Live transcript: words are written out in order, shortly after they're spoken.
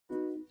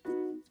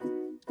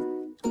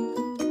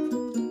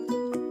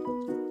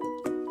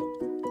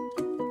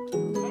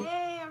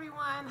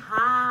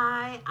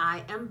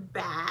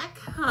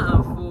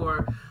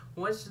for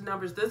which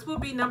numbers. This will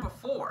be number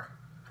 4.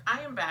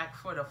 I am back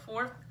for the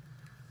 4th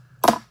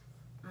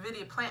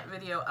plant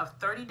video of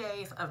 30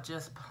 days of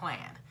just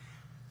plants.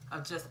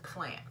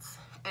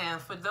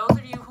 And for those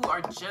of you who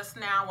are just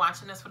now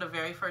watching this for the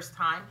very first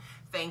time,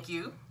 thank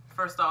you.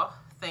 First off,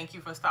 thank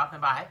you for stopping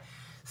by.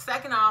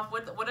 Second off,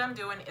 what I'm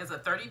doing is a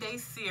 30-day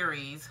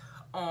series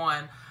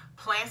on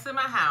plants in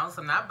my house.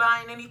 I'm not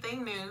buying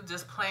anything new,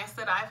 just plants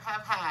that I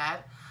have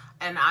had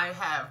and I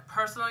have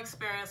personal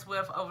experience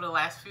with over the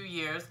last few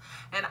years.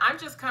 And I'm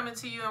just coming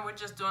to you and we're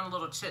just doing a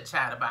little chit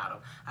chat about them.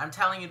 I'm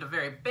telling you the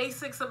very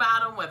basics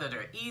about them, whether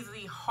they're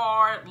easy,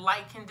 hard,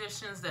 light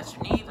conditions that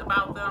you need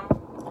about them.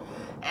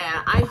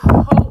 And I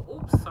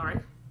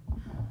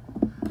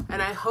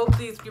hope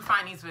you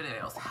find these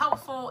videos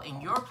helpful in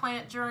your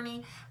plant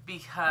journey,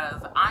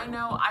 because I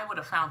know I would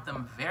have found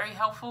them very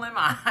helpful in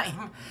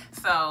mine.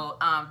 So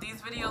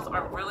these videos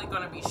are really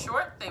going to be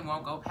short. They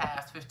won't go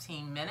past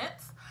 15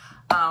 minutes.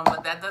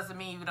 But that doesn't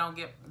mean you don't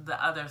get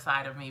the other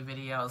side of me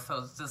videos.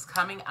 So it's just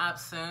coming up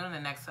soon. In the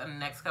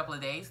next couple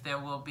of days, there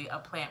will be a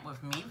plant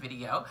with me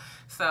video.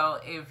 So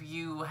if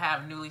you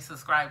have newly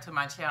subscribed to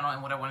my channel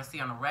and what I want to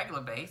see on a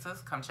regular basis,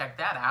 come check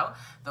that out.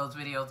 Those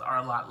videos are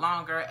a lot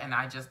longer and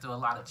I just do a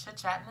lot of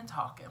chit-chatting and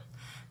talking.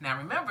 Now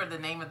remember, the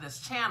name of this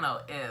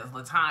channel is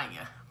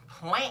Latanya,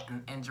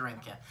 Planting and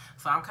Drinking.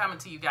 So I'm coming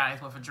to you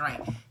guys with a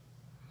drink.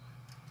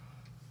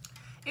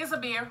 It's a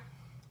beer.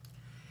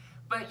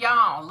 But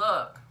y'all,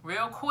 look,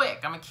 real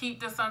quick, I'm going to keep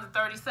this under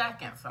 30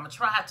 seconds. I'm going to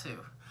try to.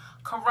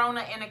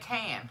 Corona in a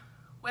can.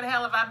 Where the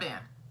hell have I been?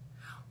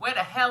 Where the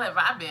hell have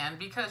I been?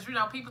 Because, you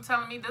know, people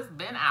telling me this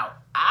been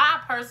out.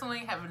 I personally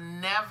have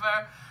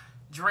never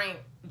drunk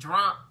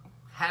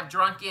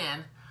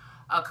in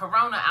a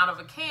Corona out of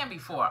a can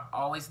before.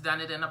 Always done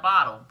it in a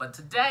bottle. But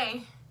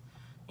today,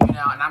 you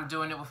know, and I'm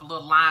doing it with a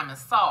little lime and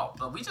salt.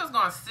 But we just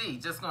going to see.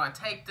 Just going to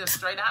take this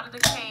straight out of the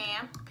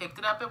can. Picked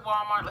it up at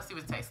Walmart. Let's see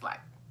what it tastes like.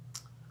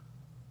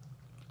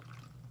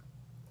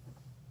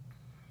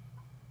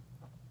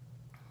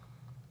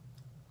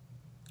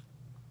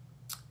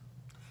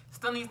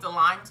 Still needs the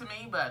lime to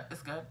me, but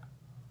it's good.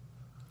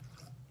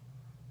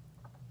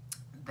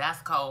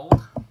 That's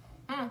cold.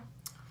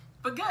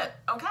 But good.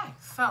 Okay,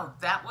 so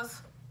that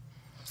was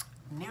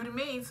new to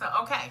me. So,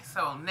 okay,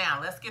 so now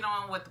let's get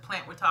on with the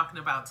plant we're talking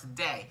about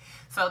today.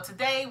 So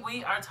today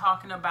we are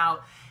talking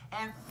about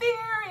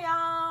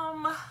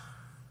Antherium.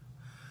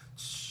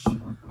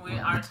 We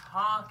are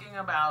talking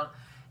about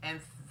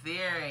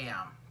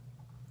Antherium.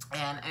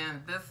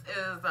 And this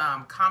is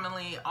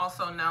commonly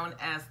also known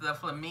as the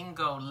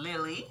flamingo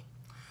lily.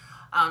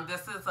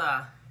 This is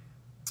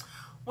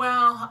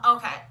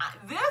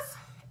this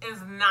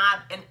is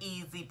not an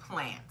easy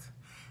plant.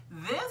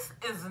 This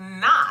is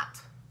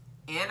not,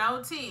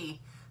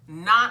 N-O-T,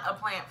 not a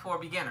plant for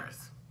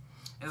beginners.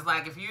 It's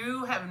like if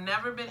you have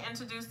never been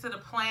introduced to the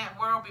plant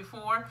world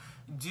before,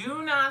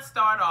 do not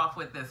start off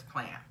with this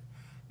plant.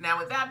 Now,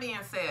 with that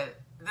being said,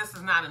 this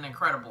is not an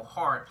incredible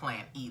hard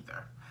plant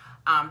either.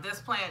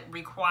 This plant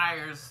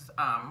requires,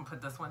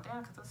 put this one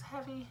down because it's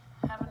heavy.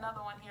 I have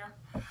another one here.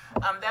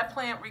 That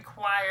plant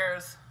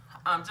requires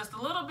just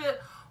a little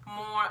bit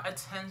more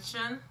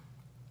attention.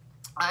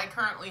 I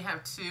currently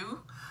have 2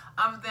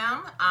 of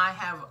them. I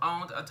have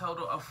owned a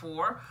total of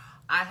 4.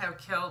 I have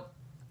killed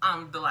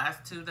the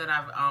last 2 that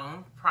I've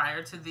owned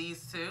prior to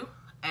these 2.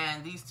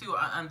 And these 2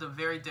 are under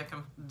very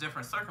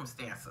different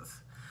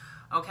circumstances.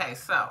 Okay,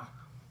 so,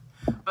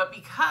 but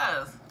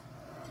because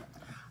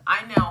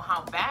I know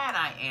how bad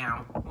I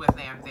am with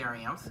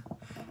Antheriums,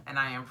 and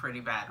I am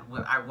pretty bad.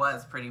 I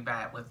was pretty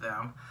bad with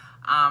them.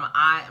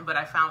 But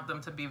I found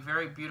them to be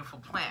very beautiful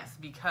plants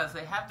because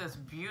they have this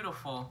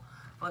beautiful,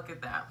 look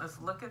at that.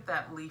 Let's look at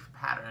that leaf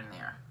pattern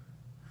there.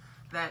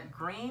 That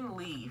green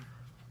leaf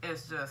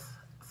is just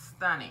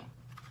stunning.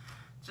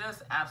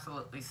 Just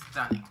absolutely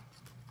stunning.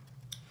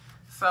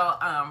 So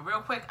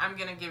real quick, I'm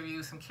going to give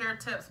you some care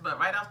tips, but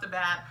right off the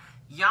bat,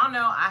 y'all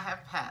know I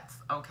have pets,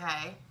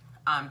 okay?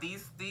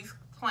 These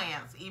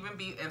plants,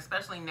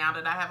 especially now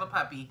that I have a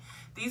puppy,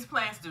 these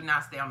plants do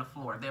not stay on the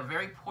floor. They're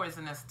very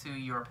poisonous to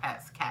your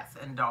pets, cats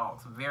and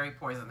dogs, very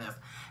poisonous,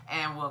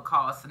 and will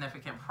cause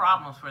significant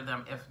problems for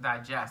them if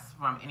digested,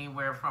 from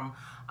anywhere from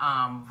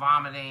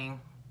vomiting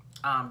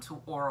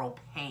to oral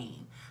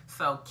pain.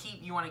 So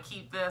you want to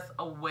keep this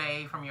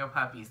away from your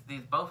puppies.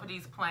 Both of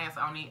these plants,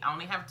 I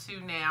only have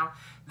 2 now.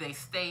 They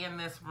stay in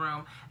this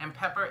room, and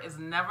Pepper is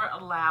never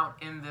allowed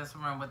in this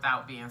room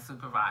without being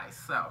supervised.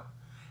 So,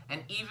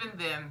 and even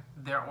then,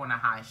 they're on a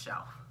high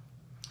shelf.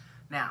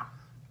 Now,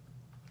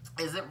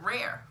 is it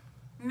rare?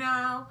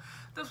 No.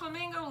 The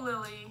flamingo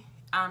lily,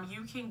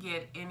 you can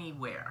get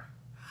anywhere.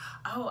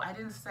 Oh, I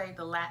didn't say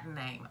the Latin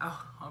name.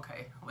 Oh,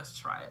 okay. Let's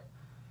try it.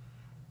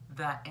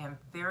 The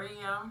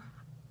Antherium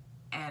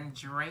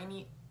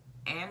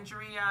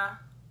Andrea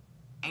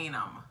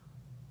anum.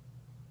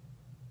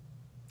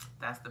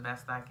 That's the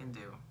best I can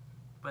do.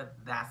 But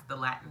that's the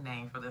Latin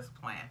name for this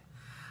plant.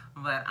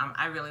 But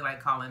I really like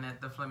calling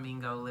it the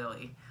flamingo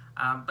lily.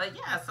 But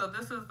yeah, so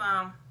this is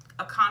a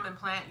a common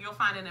plant. You'll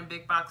find it in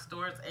big box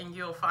stores, and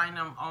you'll find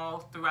them all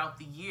throughout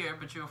the year,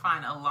 but you'll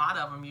find a lot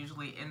of them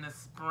usually in the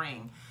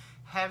spring.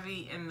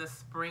 Heavy in the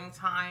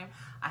springtime.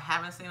 I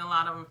haven't seen a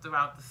lot of them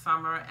throughout the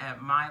summer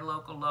at my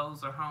local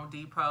Lowe's or Home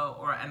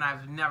Depot, and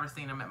I've never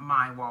seen them at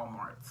my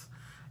Walmarts.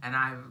 And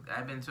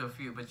I've been to a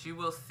few, but you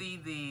will see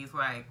these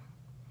like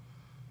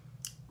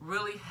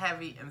really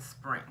heavy in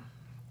spring.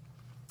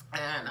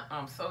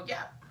 And so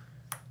yeah,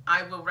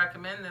 I will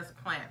recommend this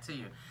plant to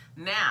you.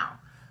 Now,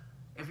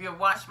 if you've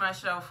watched my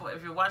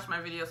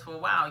videos for a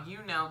while, you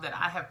know that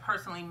I have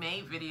personally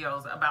made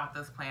videos about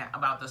this plant,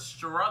 about the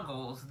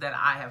struggles that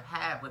I have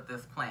had with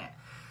this plant,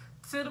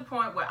 to the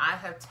point where I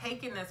have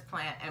taken this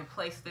plant and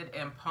placed it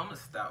in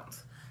pumice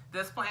stones.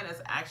 This plant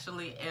is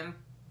actually in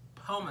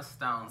pumice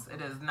stones. It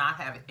does not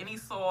have any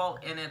soil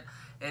in it.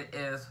 It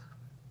is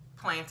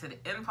planted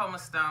in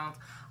pumice stones.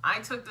 I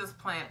took this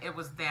plant, it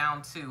was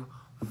down to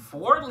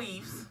 4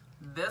 leaves.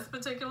 This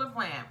particular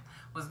plant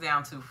was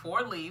down to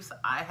 4 leaves.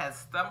 I had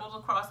stumbled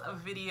across a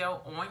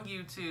video on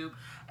YouTube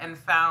and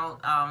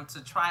found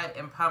to try it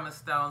in pumice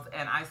stones,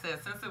 and I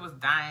said since it was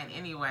dying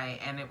anyway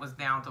and it was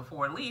down to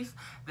 4 leaves,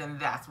 then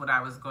that's what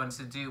I was going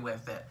to do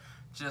with it.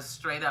 Just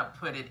straight up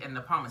put it in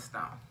the pumice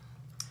stone.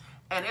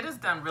 And it has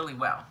done really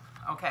well.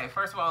 Okay,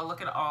 first of all,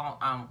 look at all,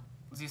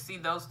 you see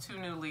those 2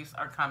 new leaves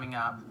are coming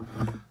up,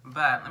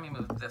 but let me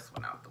move this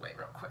one out the way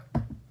real quick.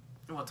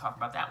 We'll talk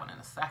about that one in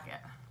a second.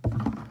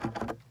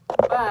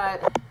 But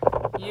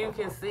you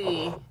can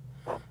see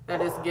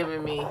that it's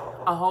giving me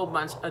a whole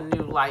bunch of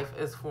new life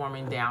is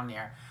forming down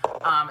there.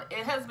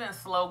 It has been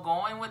slow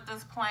going with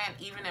this plant,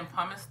 even in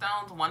pumice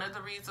stones. One of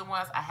the reasons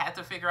was I had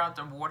to figure out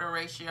the water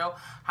ratio,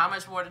 how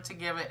much water to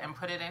give it and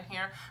put it in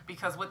here,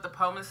 because what the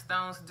pumice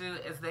stones do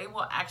is they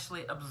will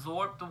actually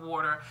absorb the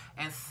water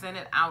and send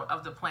it out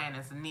of the plant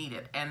as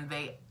needed. And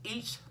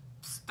each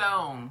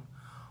stone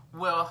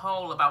will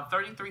hold about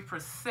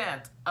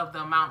 33% of the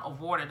amount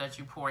of water that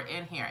you pour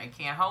in here. It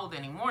can't hold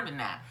any more than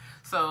that.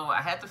 So I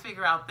had to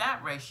figure out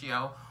that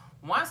ratio.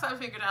 Once I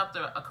figured out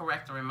the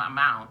correct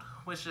amount,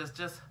 which is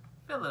just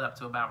fill it up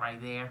to about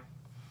right there.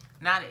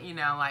 Not, you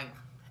know, like,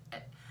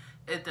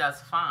 it does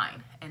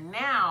fine. And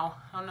now,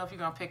 I don't know if you're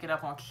gonna pick it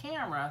up on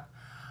camera,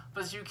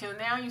 but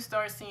now you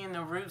start seeing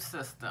the root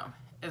system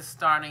is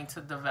starting to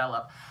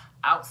develop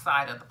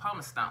outside of the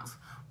pumice stones,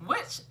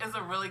 which is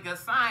a really good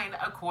sign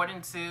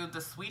according to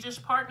the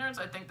Swedish partners.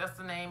 I think that's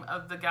the name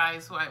of the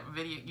guys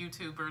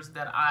YouTubers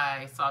that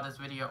I saw this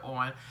video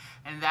on,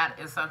 and that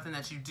is something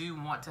that you do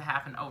want to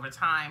happen over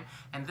time,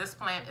 and this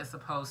plant is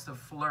supposed to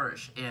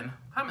flourish in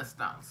pumice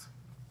stones.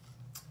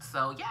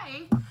 So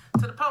yay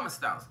to the pumice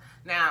stones.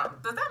 Now,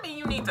 does that mean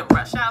you need to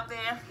rush out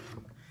there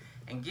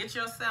and get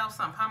yourself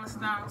some pumice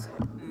stones?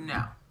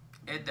 No,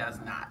 it does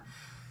not,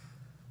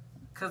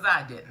 because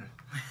I didn't.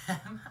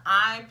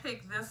 I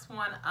picked this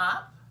one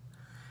up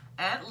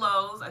at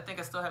Lowe's. I think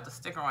I still have the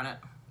sticker on it,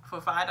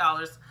 for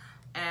 $5,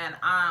 and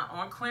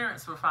on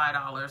clearance for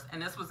 $5. And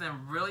this was in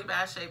really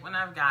bad shape when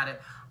I got it.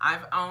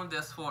 I've owned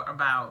this for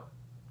about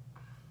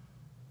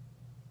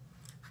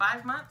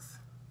 5 months.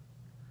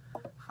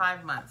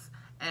 5 months,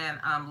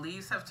 and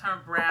leaves have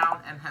turned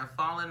brown and have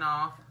fallen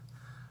off.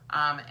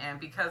 And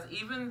because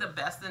even the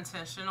best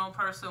intentional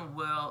person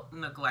will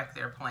neglect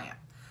their plant.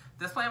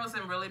 This plant was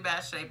in really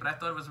bad shape, but I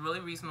thought it was really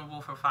reasonable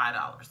for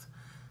 $5.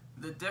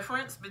 The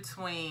difference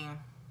between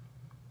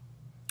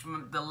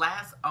the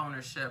last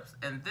ownerships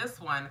and this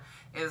one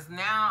is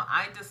now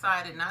I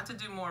decided not to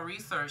do more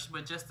research,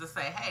 but just to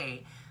say,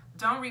 hey,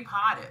 don't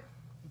repot it.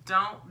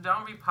 Don't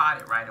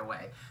repot it right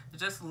away.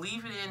 Just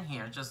leave it in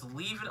here. Just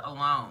leave it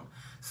alone.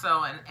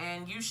 So,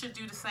 and you should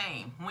do the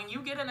same. When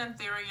you get an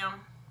Antherium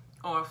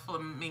or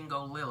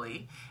flamingo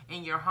lily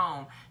in your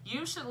home,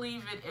 you should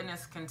leave it in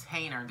this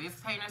container. These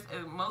containers,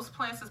 most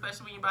plants,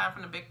 especially when you buy them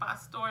from the big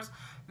box stores,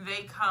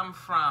 they come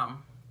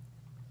from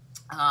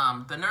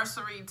the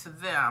nursery to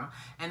them,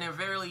 and they're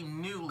very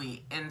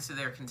newly into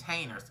their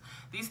containers.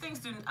 These things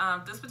do,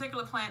 this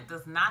particular plant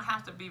does not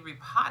have to be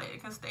repotted.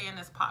 It can stay in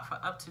this pot for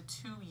up to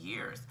 2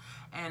 years,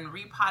 and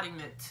repotting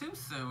it too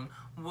soon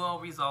will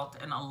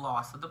result in a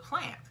loss of the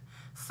plant.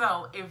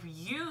 So if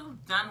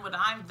you've done what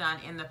I've done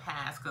in the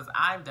past, because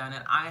I've done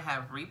it, I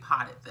have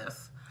repotted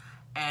this,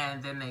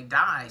 and then they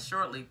die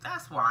shortly.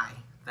 That's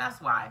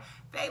why.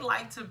 They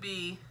like to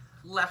be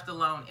left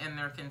alone in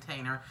their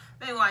container.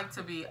 They like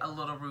to be a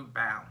little root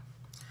bound.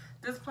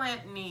 This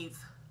plant needs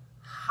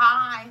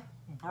high,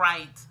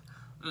 bright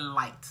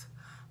light.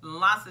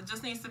 It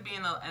just needs to be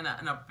in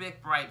a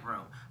big, bright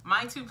room.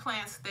 My 2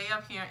 plants stay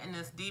up here in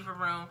this diva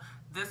room.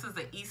 This is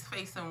the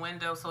east-facing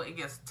window, so it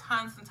gets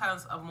tons and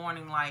tons of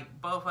morning light.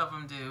 Both of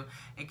them do.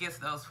 It gets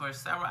those for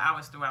several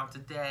hours throughout the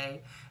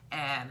day,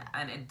 and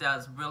it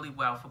does really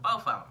well for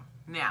both of them.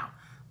 Now,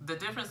 the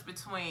difference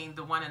between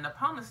the one in the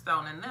pumice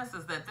stone and this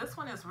is that this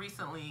one has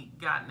recently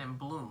gotten in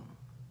bloom.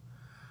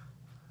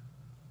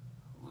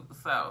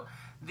 So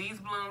these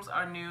blooms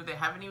are new. They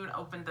haven't even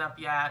opened up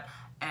yet,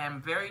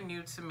 and very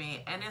new to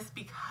me. And it's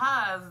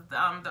because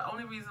the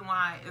only reason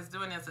why it's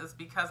doing this is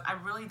because I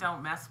really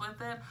don't mess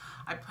with it.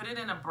 I put it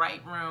in a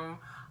bright room.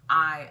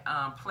 I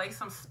place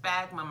some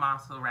sphagnum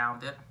moss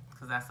around it,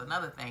 because that's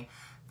another thing.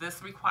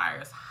 This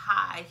requires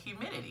high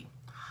humidity.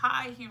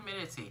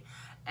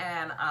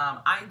 And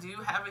I do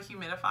have a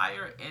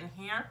humidifier in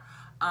here,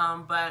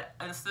 but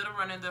instead of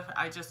running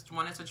I just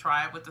wanted to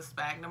try it with the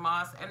sphagnum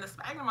moss, and the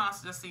sphagnum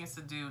moss just seems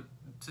to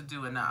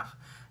do enough.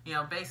 You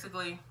know,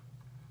 basically,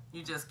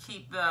 you just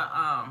keep the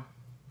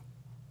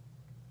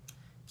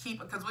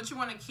because what you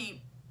want to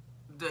keep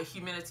the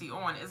humidity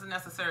on isn't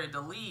necessarily the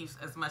leaves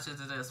as much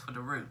as it is for the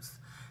roots.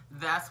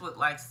 That's what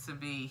likes to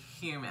be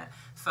humid.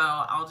 So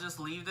I'll just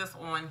leave this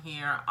on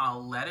here.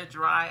 I'll let it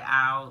dry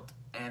out,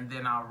 and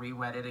then I'll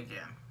re-wet it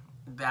again.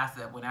 That's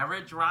it. Whenever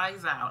it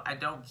dries out, I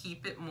don't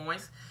keep it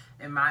moist.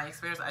 In my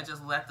experience, I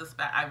just let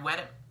I wet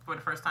it for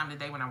the first time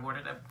today when I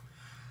watered it.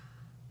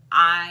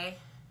 I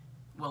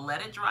will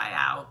let it dry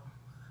out,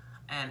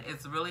 and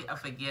it's really a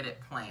forget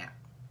it plant.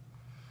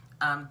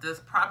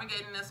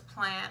 Propagating this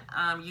plant,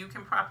 you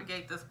can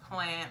propagate this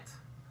plant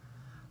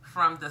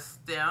from the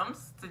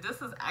stems. So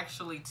this is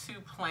actually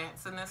 2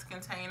 plants in this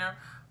container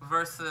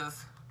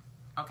versus,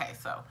 okay,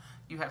 so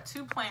you have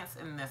 2 plants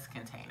in this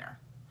container,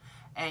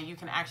 and you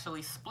can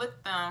actually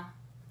split them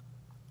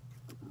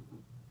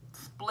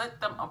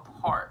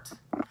apart,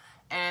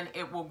 and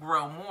it will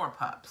grow more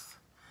pups.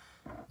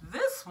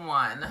 This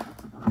one,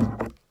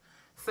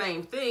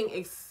 same thing,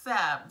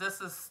 except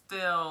this is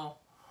still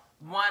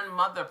 1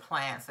 mother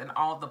plants, and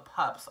all the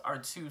pups are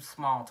too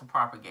small to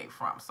propagate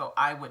from. So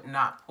I would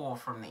not pull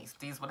from these.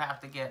 These would have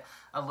to get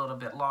a little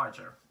bit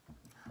larger.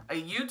 A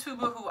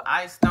YouTuber who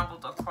I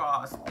stumbled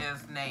across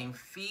is named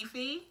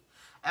Fifi,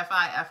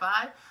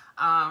 F-I-F-I,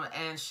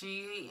 and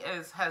she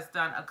has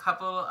done a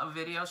couple of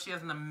videos. She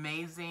has an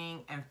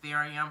amazing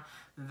Antherium.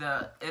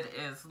 It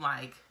is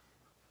like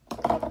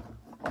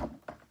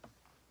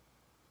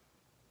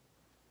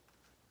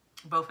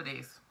both of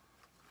these.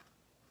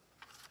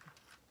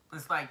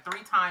 It's like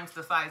 3 times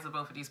the size of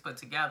both of these put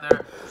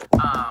together.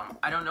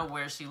 I don't know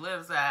where she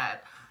lives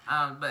at,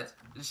 but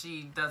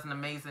she does an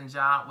amazing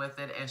job with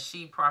it, and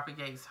she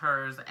propagates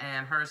hers,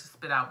 and hers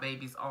spit out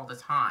babies all the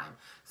time.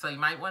 So you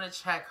might want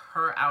to check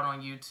her out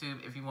on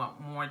YouTube if you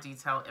want more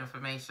detailed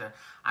information.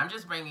 I'm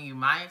just bringing you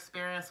my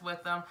experience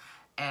with them,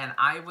 and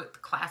I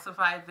would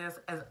classify this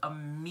as a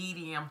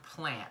medium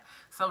plant.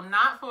 So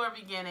not for a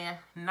beginner,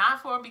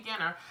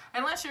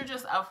 unless you're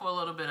just up for a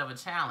little bit of a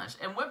challenge.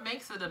 And what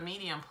makes it a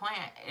medium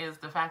plant is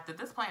the fact that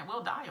this plant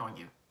will die on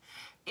you.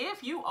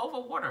 If you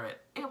overwater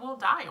it, it will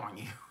die on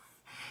you.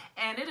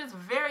 And it is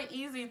very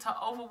easy to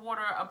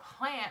overwater a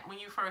plant when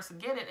you first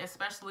get it,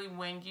 especially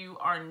when you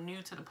are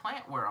new to the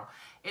plant world.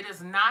 It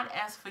is not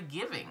as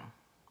forgiving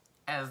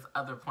as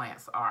other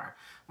plants are,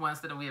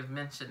 ones that we have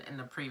mentioned in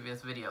the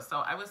previous video. So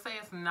I would say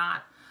it's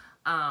not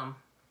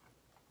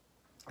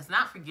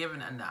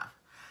forgiving enough.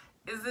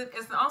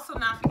 It's also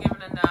not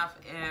forgiving enough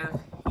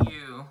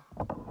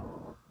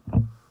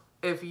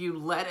if you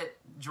let it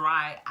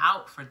dry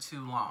out for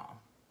too long.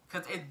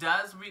 Because it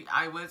does,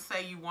 I would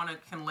say you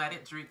can let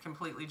it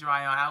completely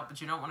dry out, but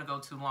you don't want to go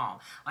too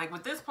long. Like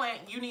with this plant,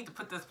 you need to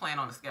put this plant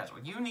on the schedule.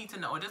 You need to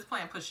know, or this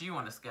plant puts you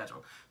on the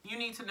schedule. You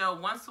need to know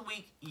once a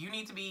week, you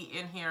need to be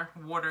in here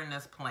watering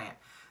this plant.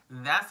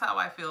 That's how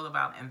I feel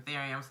about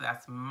Antheriums.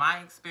 That's my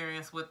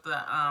experience with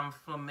the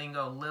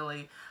flamingo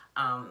lily.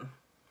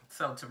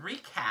 So to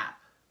recap,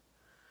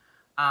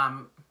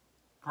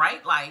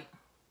 bright light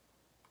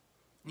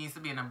needs to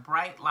be in a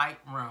bright light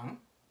room.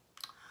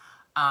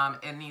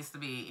 It needs to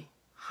be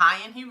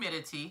high in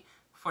humidity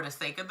for the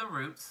sake of the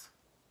roots.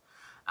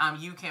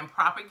 You can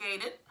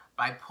propagate it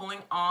by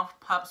pulling off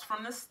pups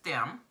from the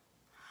stem.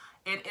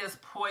 It is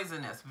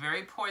poisonous,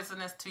 very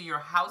poisonous to your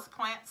house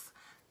plants,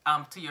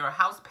 to your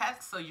house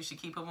pets, so you should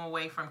keep them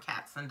away from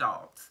cats and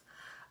dogs.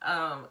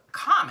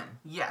 Common,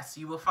 yes,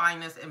 you will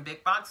find this in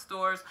big box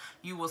stores.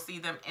 You will see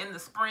them in the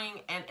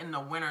spring and in the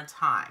winter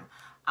time.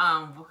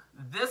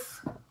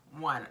 This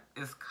one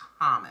is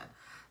common.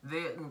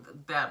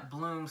 That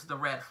blooms the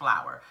red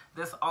flower.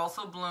 This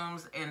also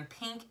blooms in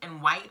pink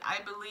and white, I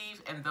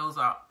believe, and those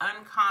are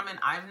uncommon.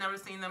 I've never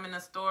seen them in the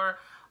store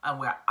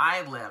where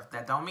I live.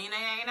 That don't mean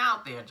they ain't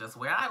out there. Just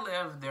where I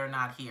live, they're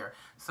not here.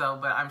 So,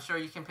 but I'm sure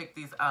you can pick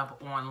these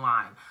up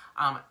online.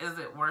 Is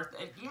it worth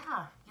it?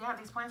 Yeah,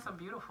 these plants are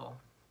beautiful.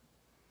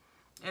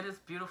 It is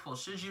beautiful.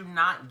 Should you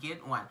not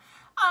get one?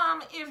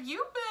 If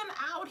you've been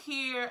out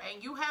here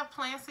and you have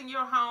plants in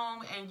your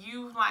home and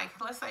you've, like,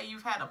 let's say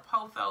you've had a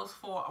pothos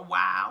for a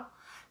while,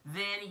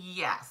 then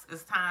yes,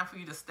 it's time for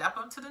you to step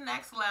up to the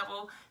next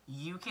level.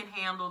 You can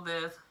handle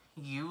this.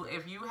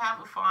 If you have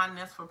a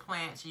fondness for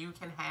plants, you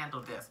can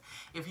handle this.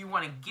 If you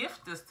want to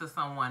gift this to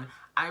someone,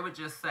 I would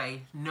just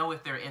say know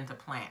if they're into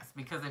plants,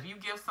 because if you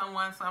give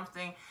someone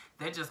something,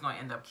 they're just going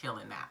to end up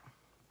killing that.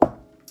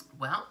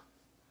 Well,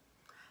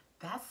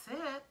 that's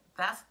it.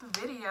 That's the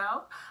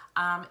video.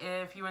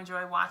 If you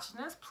enjoy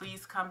watching this,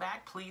 please come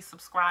back. Please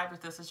subscribe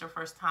if this is your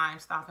first time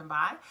stopping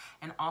by.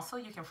 And also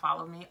you can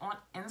follow me on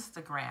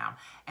Instagram.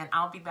 And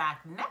I'll be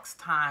back next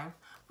time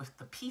with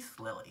the peace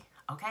lily.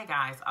 Okay,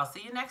 guys, I'll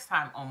see you next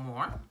time on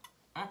more.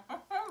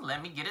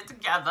 Let me get it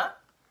together.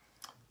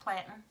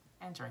 Planting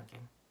and drinking.